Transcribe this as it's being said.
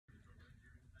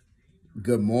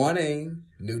Good morning,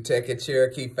 New Tech at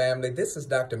Cherokee family. This is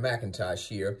Dr. McIntosh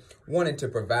here, wanting to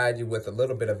provide you with a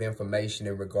little bit of information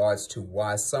in regards to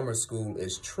why summer school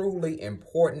is truly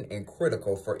important and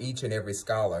critical for each and every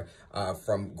scholar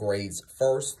from grades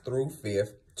 1st through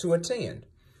 5th to attend.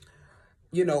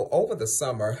 You know, over the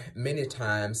summer, many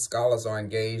times scholars are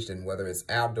engaged in whether it's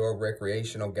outdoor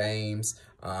recreational games,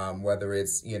 whether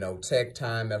it's, tech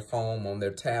time at home on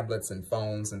their tablets and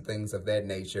phones and things of that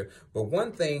nature. But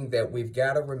one thing that we've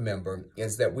got to remember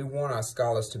is that we want our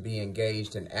scholars to be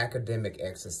engaged in academic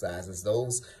exercises,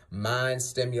 those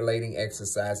mind-stimulating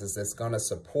exercises that's going to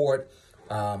support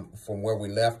from where we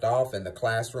left off in the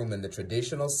classroom in the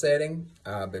traditional setting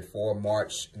before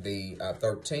March the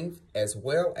 13th, as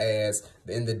well as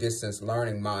in the distance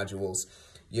learning modules.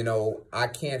 You know, I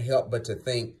can't help but to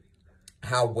think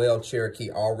how well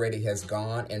Cherokee already has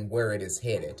gone and where it is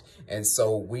headed. And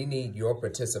so we need your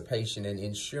participation in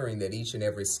ensuring that each and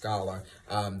every scholar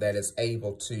that is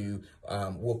able to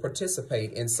will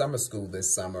participate in summer school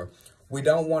this summer. We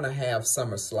don't want to have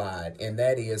summer slide, and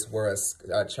that is where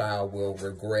a child will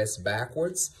regress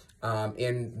backwards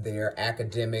in their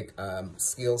academic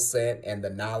skill set and the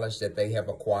knowledge that they have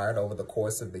acquired over the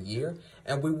course of the year.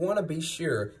 And we want to be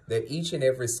sure that each and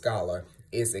every scholar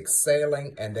is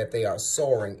excelling and that they are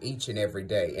soaring each and every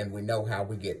day, and we know how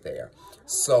we get there.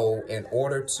 So in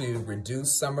order to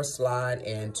reduce summer slide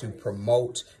and to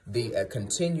promote the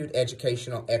continued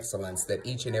educational excellence that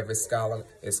each and every scholar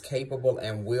is capable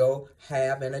and will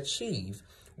have and achieve,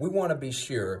 we want to be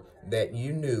sure that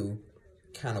you knew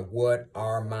kind of what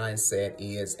our mindset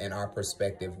is and our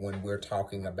perspective when we're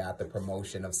talking about the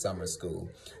promotion of summer school.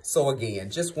 So again,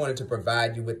 just wanted to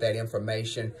provide you with that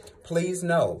information. Please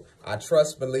know, I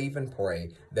trust, believe, and pray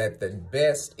that the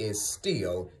best is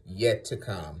still yet to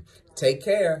come. Take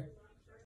care.